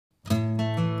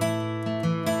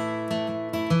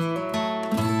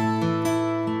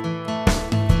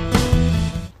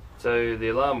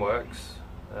alarm works,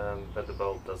 but the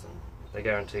bulb doesn't. They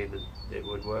guaranteed that it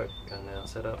would work on our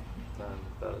setup,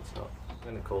 but it's not. I'm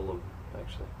going to call them,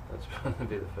 actually. That's going to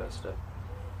be the first step.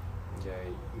 Okay,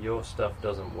 your stuff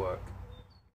doesn't work.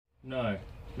 No,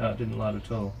 it didn't light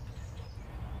at all.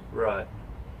 Right.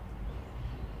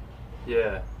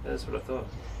 Yeah, that's what I thought.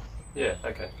 Yeah,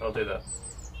 okay, I'll do that.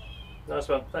 Nice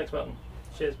one, thanks Martin.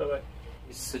 Cheers, bye bye.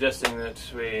 He's suggesting that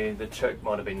the choke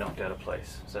might have been knocked out of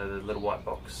place. So the little white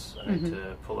box, I need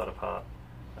to pull that apart,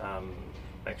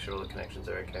 make sure all the connections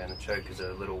are okay, and the choke is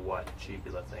a little white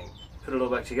tubular thing. Put it all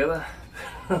back together,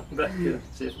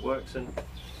 see if it works, and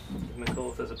give him a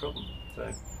call if there's a problem.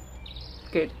 So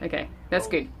good, okay, that's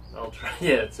good. I'll try,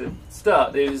 yeah, to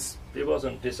start, it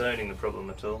wasn't disowning the problem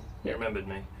at all. He remembered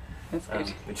me. That's good.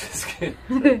 Which is good.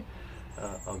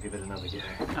 So, I'll give it another go.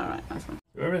 Alright, nice one.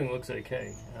 Everything looks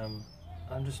okay.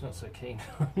 I'm just not so keen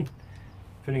on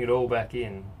putting it all back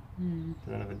in. And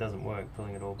then if it doesn't work,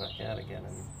 pulling it all back out again.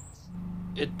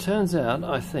 And it turns out,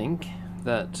 I think,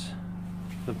 that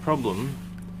the problem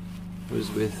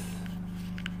was with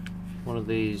one of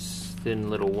these thin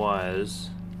little wires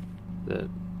that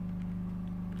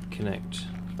connect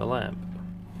the lamp.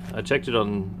 I checked it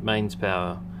on mains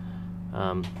power,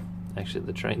 actually at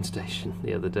the train station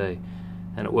the other day,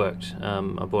 and it worked.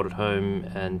 I brought it home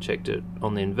and checked it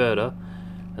on the inverter,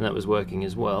 and that was working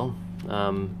as well.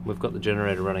 We've got the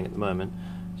generator running at the moment,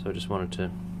 so I just wanted to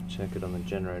check it on the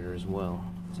generator as well.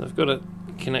 So I've got it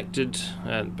connected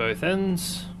at both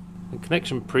ends. The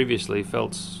connection previously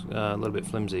felt a little bit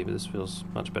flimsy, but this feels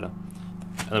much better.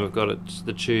 And then we've got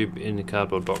the tube in the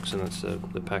cardboard box, and that's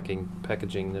the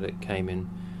packaging that it came in.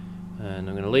 And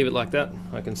I'm going to leave it like that.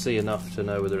 I can see enough to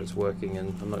know whether it's working,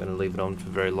 and I'm not going to leave it on for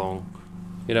very long.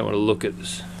 You don't want to look at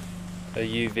a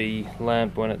UV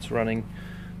lamp when it's running,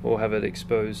 or have it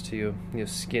exposed to your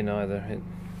skin either. It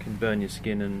can burn your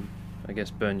skin and I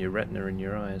guess burn your retina in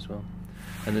your eye as well.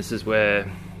 And this is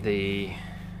where the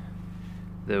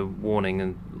warning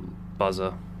and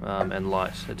buzzer and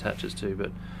light attaches to,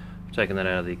 but I've taken that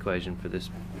out of the equation for this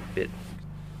bit.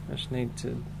 I just need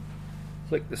to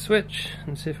flick the switch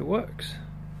and see if it works.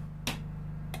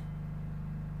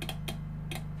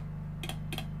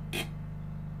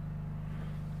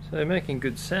 So making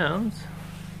good sounds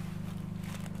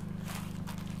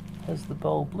as the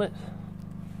bulb lit.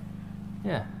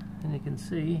 Yeah, and you can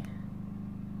see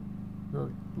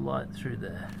the light through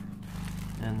there,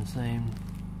 and the same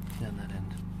down that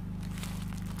end.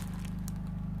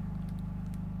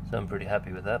 So I'm pretty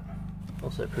happy with that.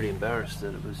 Also pretty embarrassed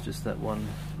that it was just that one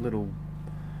little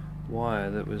wire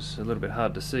that was a little bit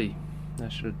hard to see. I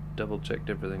should have double checked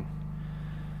everything.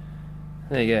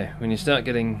 There you go. When you start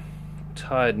getting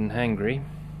tired and hangry,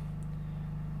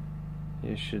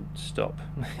 you should stop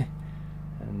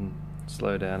and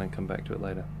slow down and come back to it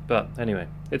later. But anyway,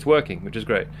 it's working, which is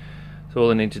great. So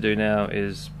all I need to do now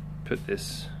is put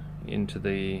this into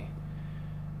the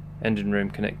engine room,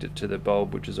 connect it to the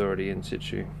bulb, which is already in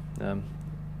situ, and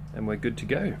we're good to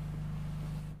go.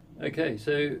 Okay,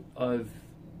 so I've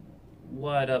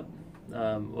wired up,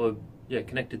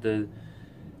 connected the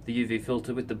UV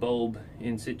filter with the bulb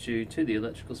in situ to the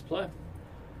electrical supply.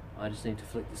 I just need to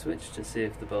flick the switch to see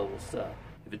if the bulb will start.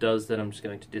 If it does, then I'm just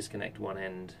going to disconnect one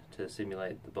end to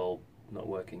simulate the bulb not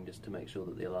working, just to make sure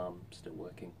that the alarm's still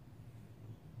working.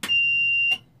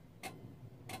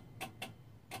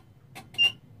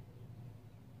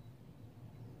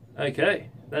 Okay,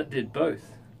 that did both.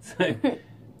 So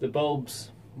the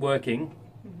bulb's working,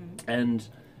 and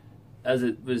as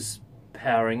it was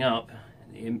powering up,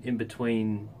 in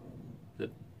between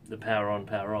the power on,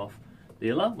 power off, the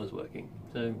alarm was working.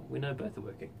 So we know both are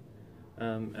working.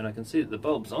 And I can see that the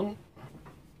bulb's on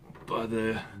by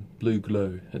the blue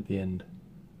glow at the end.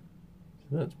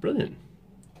 So that's brilliant.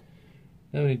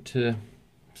 Now we need to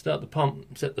start the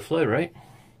pump, set the flow rate,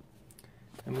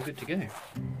 and we're good to go.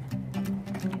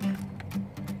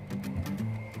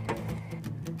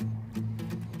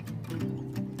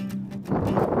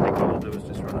 I think all I'll do is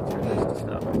just run it through this to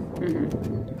start with.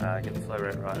 Get the flow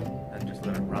rate right, and just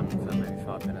let it run for maybe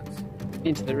 5 minutes.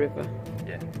 Into the river.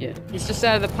 Yeah. Yeah. It's just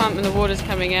out of the pump and the water's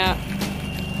coming out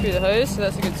through the hose, so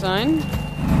that's a good sign.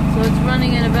 So it's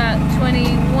running at about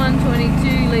 21,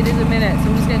 22 litres a minute. So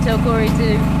I'm just going to tell Corey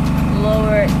to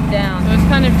lower it down. So it's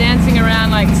kind of dancing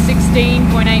around like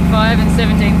 16.85 and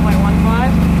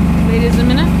 17.15 litres a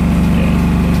minute. Yeah.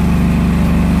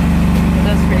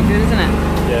 That's pretty good, isn't it?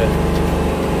 Yeah.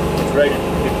 It's rated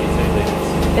for 52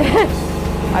 litres.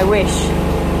 I wish.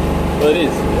 Well, it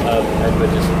is, and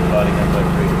we're just providing that both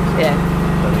readings. Yeah.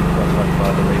 So I think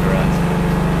 125 the lever out.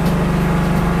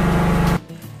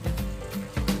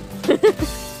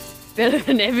 Better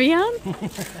than Evian?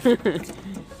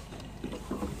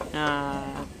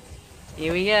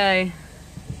 Here we go.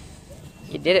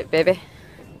 You did it, baby.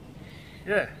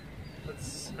 Yeah.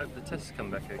 Let's hope the tests come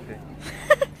back okay.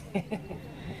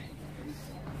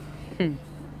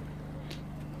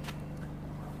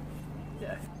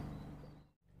 Yeah.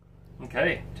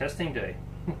 Okay, testing day.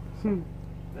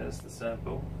 There's the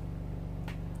sample.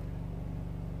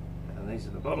 And these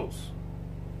are the bottles.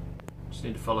 Just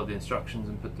need to follow the instructions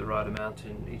and put the right amount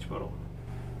in each bottle.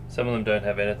 Some of them don't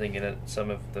have anything in it, some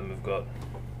of them have got...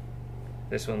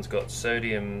 This one's got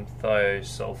sodium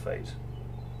thiosulfate.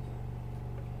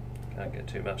 Can't get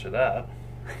too much of that.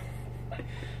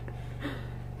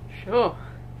 Sure.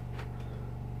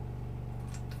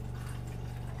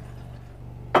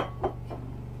 Do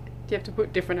you have to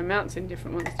put different amounts in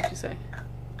different ones, did you say?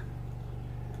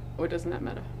 Or doesn't that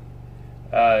matter?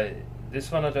 This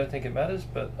one I don't think it matters,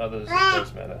 but others it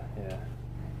does matter, yeah.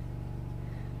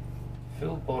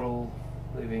 Fill bottle,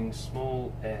 leaving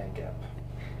small air gap.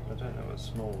 I don't know what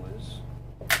small is.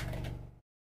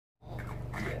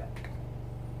 Yeah.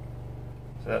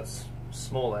 So that's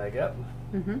small air gap.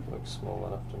 Looks small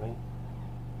enough to me.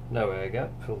 No air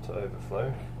gap, fill to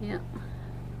overflow. Yeah.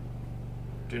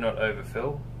 Do not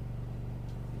overfill.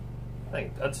 I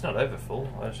think it's not overfull,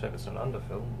 I just hope it's not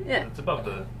underfill. Yeah. It's above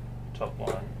the top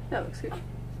line. That looks good.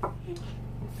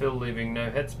 Fill leaving no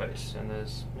headspace, and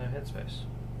there's no headspace.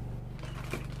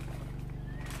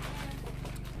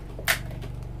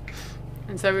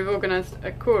 And so we've organised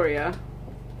a courier,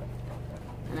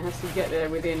 and it has to get there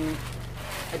within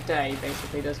a day,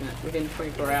 basically, doesn't it? Within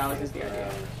 24 hours is the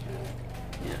idea.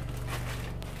 Yeah.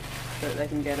 So that they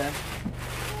can get a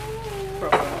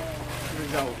proper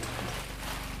result.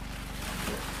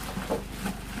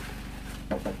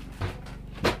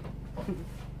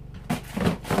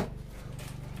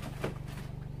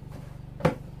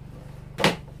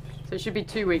 So it should be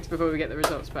 2 weeks before we get the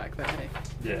results back, though, hey?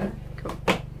 Yeah. Cool.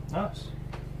 Nice.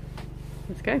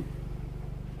 Let's go.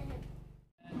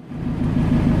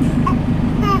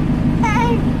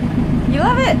 You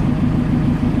love it?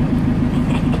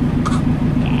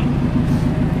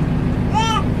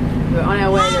 We're on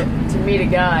our way to meet a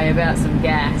guy about some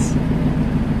gas.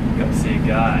 Gotta see a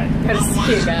guy. Gotta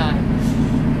see a guy.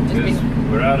 Because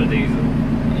we're out of diesel.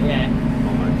 Yeah.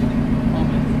 Almost.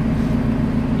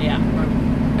 Yeah.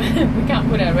 We can't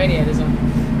put our radiators on.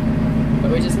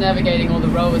 But we're just navigating all the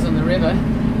rollers on the river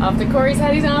after Corey's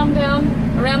had his arm down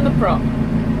around the prop.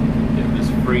 It was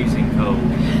freezing cold.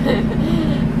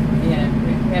 Yeah.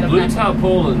 We had a Blue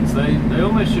tarpaulins, they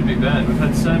almost should be banned. We've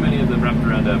had so many of them wrapped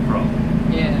around our prop.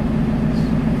 Yeah. It's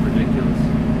ridiculous.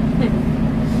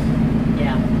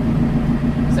 Yeah.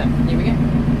 So, here we go.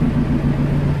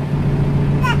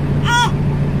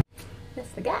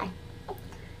 That's the guy.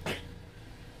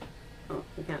 Oh,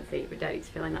 you can't see it, but Daddy's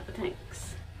filling up the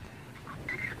tanks.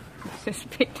 Just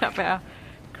picked up our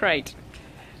crate.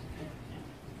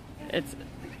 It's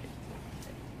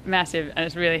massive and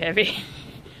it's really heavy.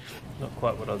 Not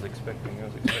quite what I was expecting. I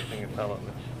was expecting a pallet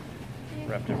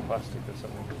wrapped in plastic or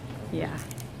something. Yeah.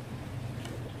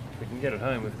 If we can get it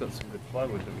home, we've got some good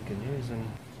plywood that we can use and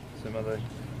some other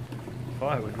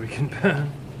firewood we can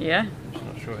burn. Yeah? I'm just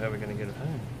not sure how we're going to get it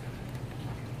home.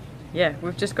 Yeah,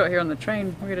 we've just got here on the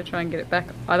train. We're going to try and get it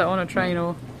back either on a train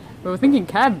or... We were thinking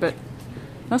cab, but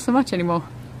not so much anymore.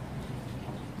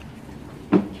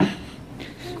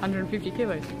 150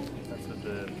 kilos. That's what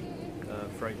the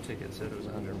freight ticket said, it was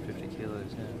 150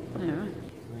 kilos, yeah. Yeah. I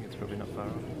think it's probably not far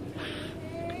off.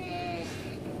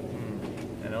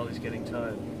 And Ollie's getting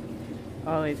tired.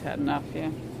 Ollie's had enough,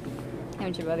 yeah.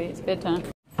 Haven't you, buddy? It's bedtime.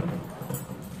 Oh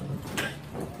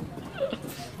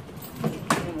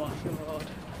my God.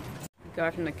 The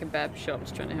guy from the kebab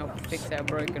shop's trying to help fix our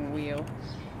broken wheel.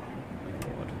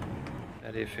 How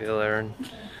do you feel, Erin?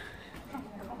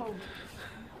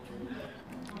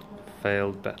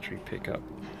 Failed battery pickup.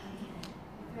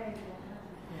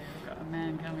 We've got a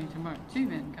man coming tomorrow. 2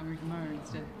 men coming tomorrow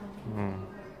instead.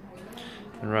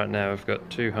 And right now we've got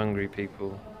 2 hungry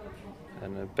people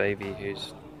and a baby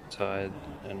who's tired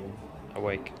and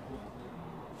awake.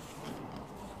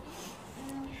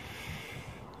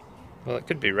 Well, it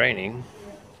could be raining.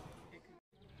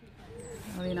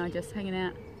 Ollie and I just hanging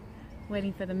out,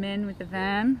 waiting for the men with the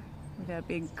van, with our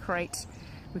big crate.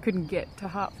 We couldn't get to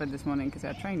Hertford this morning because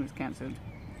our train was cancelled.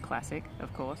 Classic,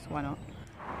 of course, why not?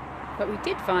 But we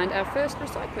did find our first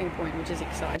recycling point, which is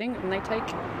exciting, and they take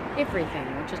everything,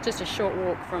 which is just a short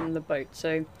walk from the boat,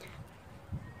 so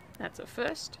that's a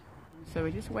first. So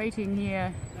we're just waiting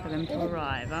here for them to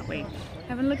arrive, aren't we?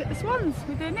 Having a look at the swans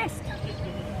with their nest.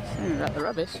 Sorry about the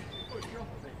rubbish.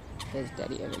 There's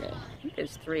Daddy over there. I think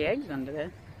there's 3 eggs under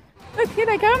there. Look, here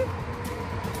they come.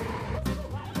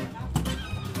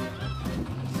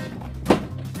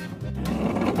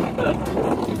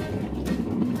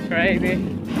 Crazy.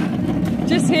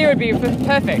 Just here would be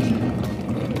perfect.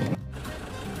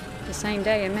 The same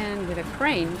day, a man with a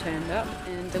crane turned up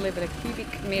and delivered a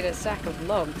cubic metre sack of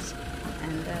logs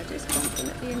and just dumped them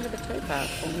at the end of the towpath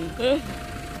for me.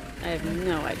 I have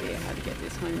no idea how to get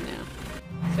this home now.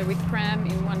 So with pram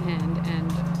in one hand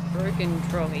and broken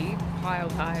trolley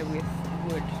piled high with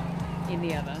wood in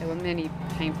the other, there were many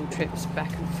painful trips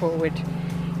back and forward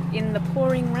in the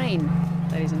pouring rain.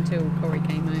 That is until Corey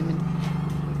came home and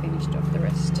we finished off the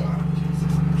rest.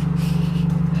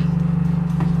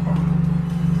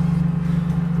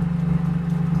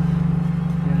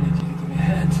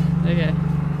 Okay.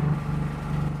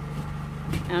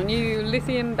 Our new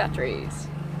lithium batteries.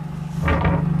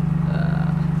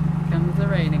 Comes the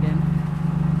rain again.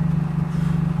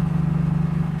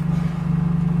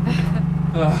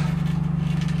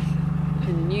 And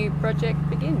a new project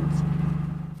begins.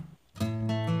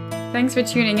 Thanks for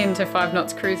tuning in to 5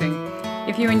 Knots Cruising.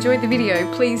 If you enjoyed the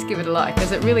video, please give it a like,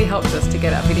 as it really helps us to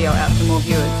get our video out to more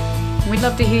viewers. We'd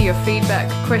love to hear your feedback,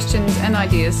 questions and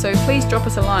ideas, so please drop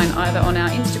us a line either on our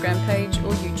Instagram page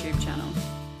or YouTube.